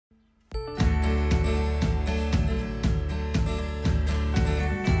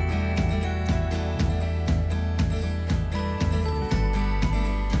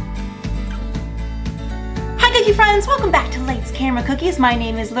Thank you, friends. Welcome back to Lights Camera Cookies. My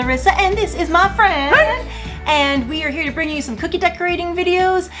name is Larissa and this is my friend. Hey. And we are here to bring you some cookie decorating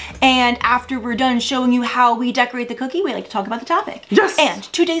videos. And after we're done showing you how we decorate the cookie, we like to talk about the topic. Yes! And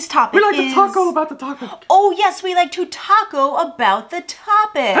today's topic is... We like to taco about the topic. Oh yes, we like to taco about the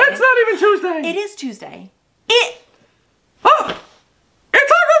topic. It's not even Tuesday. It is Tuesday. Oh!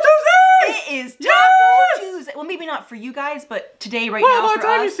 It's Taco Tuesday! It is Taco Tuesday. Well, maybe not for you guys, but today, right now, by for the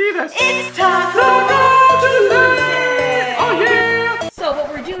time us, you see this, it's Taco Tuesday! Oh yeah! So what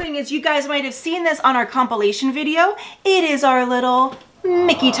we're doing is, you guys might have seen this on our compilation video. It is our little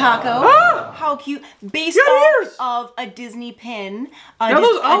Mickey taco. Ah! How cute! Based off of a Disney pin.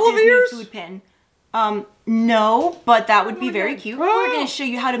 Those olive Disney ears? food pin. No, but that would be very cute. Oh. We're gonna show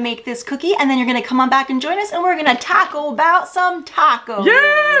you how to make this cookie, and then you're gonna come on back and join us, and we're gonna taco about some tacos.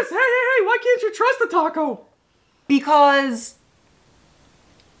 Yes! Hey, why can't you trust the taco? Because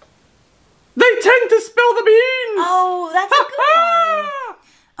they tend to spill the beans! oh, that's a good one.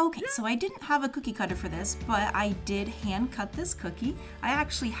 Okay, so I didn't have a cookie cutter for this, but I did hand cut this cookie. I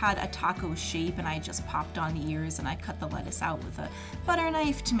actually had a taco shape and I just popped on the ears and I cut the lettuce out with a butter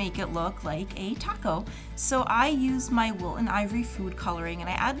knife to make it look like a taco. So I used my Wilton Ivory food coloring and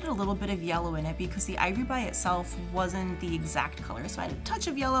I added a little bit of yellow in it because the ivory by itself wasn't the exact color. So I had a touch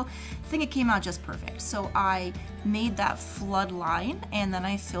of yellow. I think it came out just perfect. So I made that flood line and then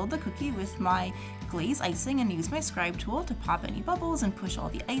I filled the cookie with my glaze icing and use my scribe tool to pop any bubbles and push all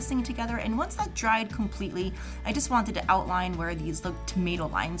the icing together. And once that dried completely, I just wanted to outline where these tomato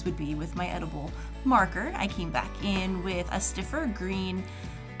lines would be with my edible marker. I came back in with a stiffer green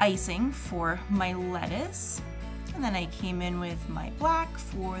icing for my lettuce. And then I came in with my black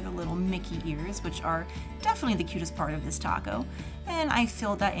for the little Mickey ears, which are definitely the cutest part of this taco. And I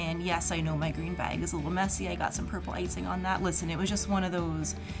filled that in. Yes, I know my green bag is a little messy. I got some purple icing on that. Listen, it was just one of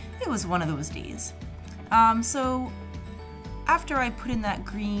those, days. So after I put in that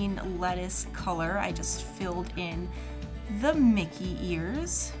green lettuce color, I just filled in the Mickey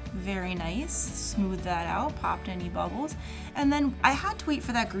ears. Very nice. Smoothed that out, popped any bubbles. And then I had to wait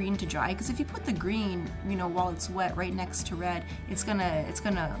for that green to dry because if you put the green, while it's wet right next to red, it's gonna,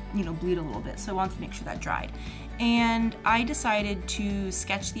 bleed a little bit. So I wanted to make sure that dried. And I decided to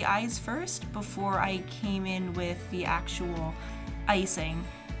sketch the eyes first before I came in with the actual icing.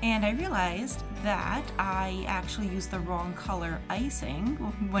 And I realized that I actually used the wrong color icing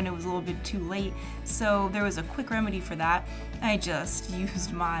when it was a little bit too late. So there was a quick remedy for that. I just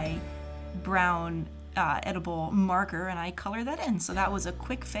used my brown edible marker and I colored that in. So that was a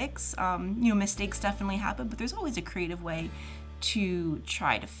quick fix. Mistakes definitely happen, but there's always a creative way to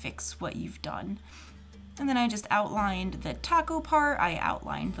try to fix what you've done. And then I just outlined the taco part. I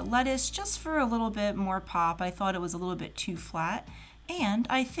outlined the lettuce just for a little bit more pop. I thought it was a little bit too flat. And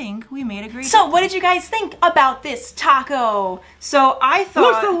I think we made a great So what did you guys think about this taco? So I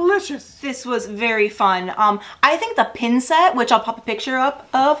thought looks delicious. This was very fun. I think the pin set, which I'll pop a picture up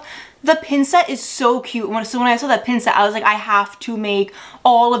of, the pin set is so cute. So when I saw that pin set, I was like, I have to make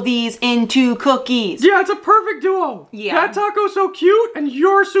all of these into cookies. Yeah, it's a perfect duo. Yeah. That taco's so cute and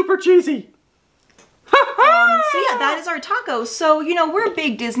you're super cheesy. So yeah, that is our taco. So, we're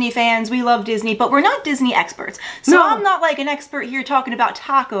big Disney fans. We love Disney, but we're not Disney experts. So No. I'm not like an expert here talking about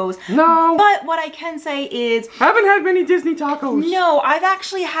tacos. No. But what I can say is... Haven't had many Disney tacos. No, I've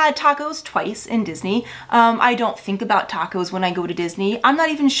actually had tacos twice in Disney. I don't think about tacos when I go to Disney. I'm not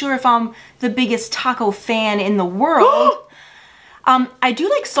even sure if I'm the biggest taco fan in the world. I do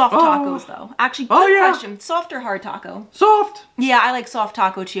like soft tacos though. Actually, good question. Soft or hard taco? Soft. Yeah, I like soft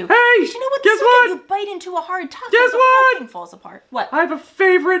taco too. Hey, you know what? guess The what? second you bite into a hard taco, Guess the what? whole thing falls apart. What? I have a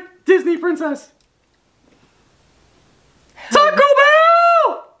favorite Disney princess. Taco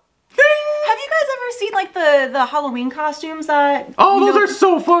Bell! Ding! Have you guys ever seen like the Halloween costumes that... Oh, those are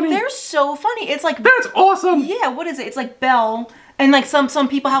so funny. They're so funny. It's like... That's awesome. Yeah, what is it? It's like Belle. And like some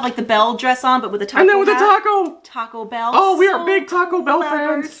people have like the Belle dress on, but with a taco And then with hat. the taco. Taco Bell. Oh, we are So big Taco Bell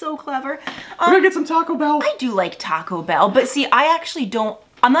clever, fans. So clever. We're gonna get some Taco Bell. I do like Taco Bell, but see, I actually don't...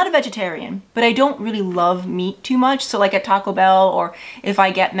 I'm not a vegetarian, but I don't really love meat too much. So like at Taco Bell, or if I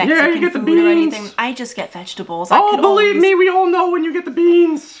get Mexican you get the food or beans. anything, I just get vegetables. Oh, believe me, we all know when you get the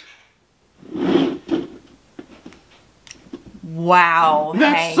beans. Wow.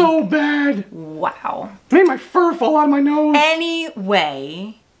 That's Hank. so bad. Wow. Made my fur fall out of my nose.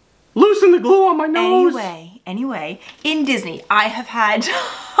 Anyway. Loosen the glue on my nose. Anyway, in Disney, I have had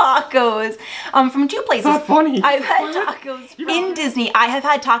tacos from two places. Not funny. I've had tacos in Disney. I have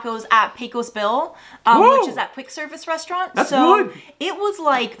had tacos at Pecos Bill, which is that quick service restaurant. That's so good. It was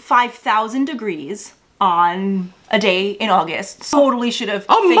like 5,000 degrees. on a day in August. Totally should have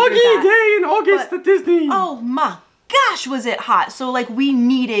A figured muggy that. day in August at Disney. Oh my gosh, was it hot. So like we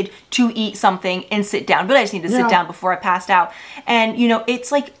needed to eat something and sit down, but I just need to sit down before I passed out. And you know,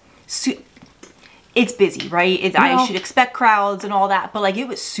 it's like, it's busy, right? I should expect crowds and all that, but like it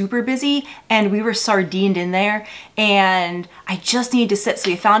was super busy and we were sardined in there and I just needed to sit. So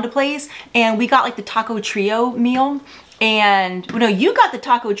we found a place and we got like the taco trio meal. And, well, no, you got the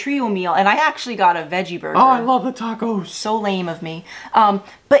taco trio meal, and I actually got a veggie burger. Oh, I love the tacos. So lame of me.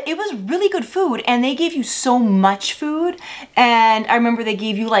 But it was really good food, and they gave you so much food. And I remember they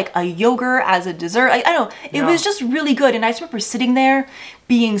gave you like a yogurt as a dessert. I don't know, it was just really good. And I just remember sitting there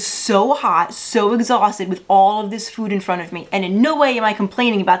being so hot, so exhausted with all of this food in front of me. And in no way am I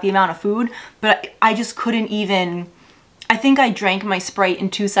complaining about the amount of food, but I just couldn't even... I think I drank my Sprite in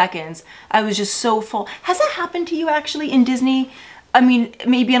 2 seconds. I was just so full. Has that happened to you actually in Disney? I mean,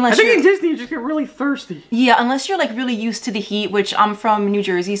 maybe unless I think in Disney you just get really thirsty. Yeah, unless you're like really used to the heat, which I'm from New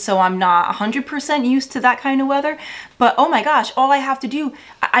Jersey, so I'm not 100% used to that kind of weather. But oh my gosh, all I have to do,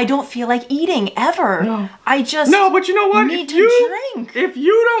 I don't feel like eating ever. No. I just but you know what? need to drink. If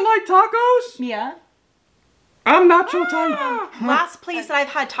you don't like tacos, Yeah. I'm not your type. Last place that I've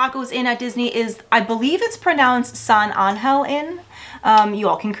had tacos in at Disney is, I believe it's pronounced San Angel Inn. You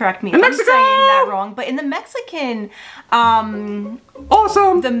all can correct me if I'm saying that wrong, but in the Mexican,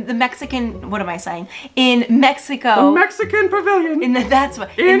 awesome. the Mexican, what am I saying? In Mexico. The Mexican Pavilion. In the, that's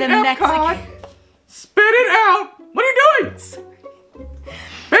what. In the Epcot. Mexican. Spit it out. What are you doing?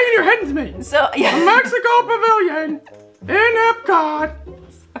 Banging your head into me. So, yeah. The Mexico Pavilion. In Epcot.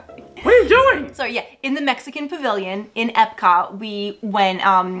 What are you doing? So yeah, in the Mexican Pavilion in Epcot, we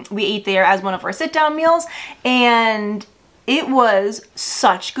went, we ate there as one of our sit-down meals, and it was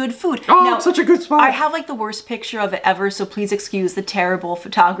such good food. Oh, now, it's such a good spot. I have like the worst picture of it ever, so please excuse the terrible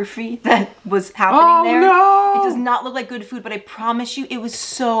photography that was happening there. No. It does not look like good food, but I promise you, it was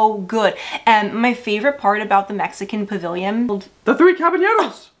so good. And my favorite part about the Mexican Pavilion, The Three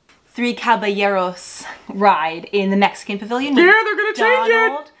Caballeros. Three Caballeros ride in the Mexican Pavilion. Yeah, they're gonna change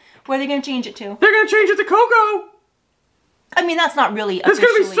it. Where are they going to change it to? They're gonna change it to Coco. I mean, that's not really It's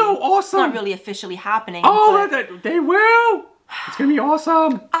officially... gonna be so awesome. It's not really officially happening. Oh, but they will. It's gonna be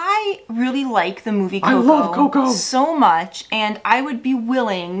awesome. I really like the movie Coco. I love Coco. So much, and I would be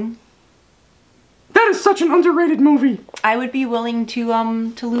willing... That is such an underrated movie. I would be willing to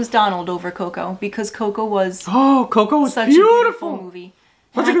lose Donald over Coco, because Coco was... Oh, Coco was such beautiful. a beautiful movie.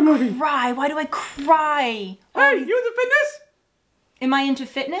 Such a good movie. Cry. Why do I cry? Hey, you into fitness? Am I into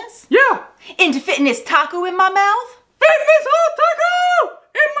fitness? Yeah. Into fitness, taco in my mouth? Fitness hot taco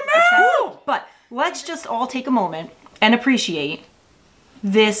in my mouth. But let's just all take a moment and appreciate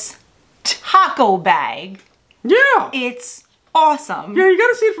this taco bag. Yeah. It's awesome. Yeah, you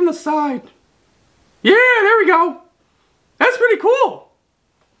gotta see it from the side. Yeah, there we go. That's pretty cool.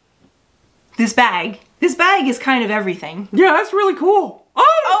 This bag is kind of everything. Yeah, that's really cool.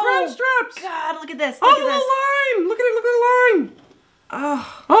 Oh, the crown straps. God, look at this. Oh, Look the at this. line. Look at it. Look at the line.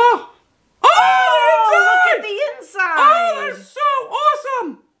 Oh. Oh. Oh, Look at the inside. Oh, that's so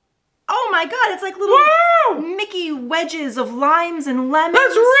awesome. Oh my God, it's like little Wow. Mickey wedges of limes and lemons.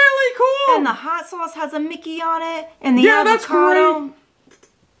 That's really cool. And the hot sauce has a Mickey on it. And the that's avocado. great.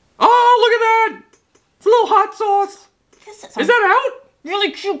 Oh, look at that. It's a little hot sauce. This Is that out?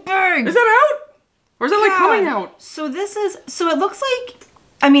 really cute bag. Is that out? Or is that like coming out? So this is, so it looks like,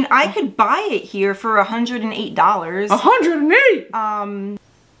 I mean, I could buy it here for $108. 108.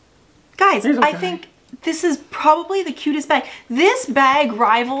 Guys, It's I okay. think this is probably the cutest bag. This bag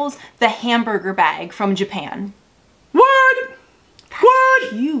rivals the hamburger bag from Japan. What? What?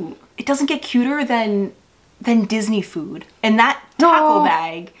 Cute. It doesn't get cuter than Disney food. And that taco Aw.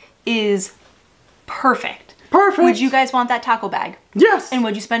 bag is perfect. Perfect. Would you guys want that taco bag? Yes. And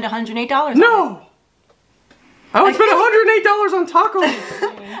would you spend $108 on it? No. I would spend feel $108 on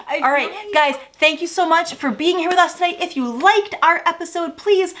tacos. All right, guys, thank you so much for being here with us tonight. If you liked our episode,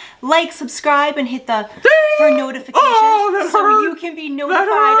 please like, subscribe, and hit the for notifications Oh, that so hurt. you can be notified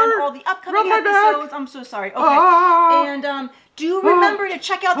hurt. on all the upcoming Rub my back. episodes. I'm so sorry. Okay. Ah. And do remember to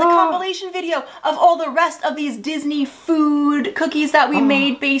check out the compilation video of all the rest of these Disney food cookies that we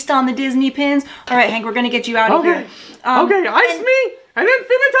made based on the Disney pins. All right, Hank, we're going to get you out of Okay. here. Okay, ice me and then feed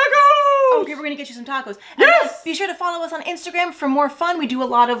me tacos. Okay, we're gonna get you some tacos. And Yes! be sure to follow us on Instagram for more fun. We do a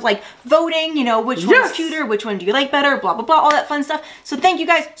lot of like voting, you know, which one's Yes! cuter, which one do you like better, blah, blah, blah, all that fun stuff. So thank you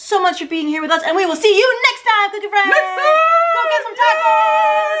guys so much for being here with us, and we will see you next time, cookie friends! Next time! Go get some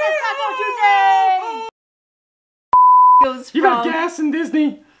tacos! It's Taco Tuesday! Goes You got from- gas in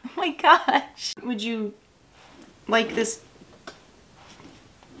Disney. Oh my gosh. Would you like this?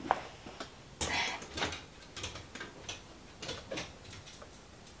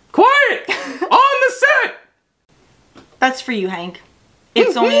 On the set! That's for you, Hank.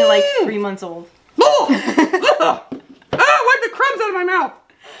 It's only like 3 months old. Oh! Wipe the crumbs out of my mouth!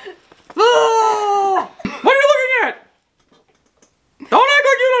 Oh! What are you looking at? Don't act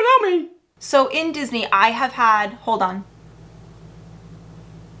like you don't know me! So in Disney, I have had, hold on.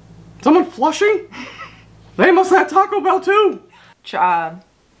 Someone flushing? They must have Taco Bell too.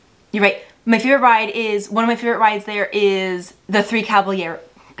 You're right. My favorite ride is, one of my favorite rides there is the Three Cavalier.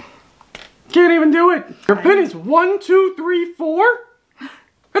 Can't even do it. Your pin is 1, 2, 3, 4?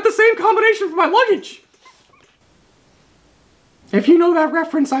 Got the same combination for my luggage. If you know that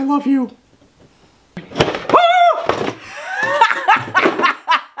reference, I love you.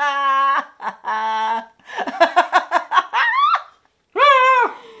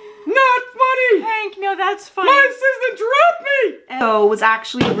 Not funny! Hank, no, that's funny. My assistant dropped me! So it was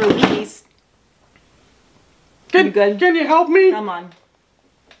actually released. You good? Can you help me? Come on.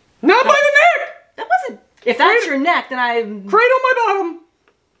 Not by the neck! That wasn't, if that's your neck, then I'm... Cradle my bottom.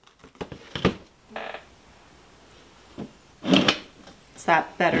 Is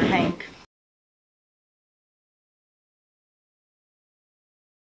that better, Hank?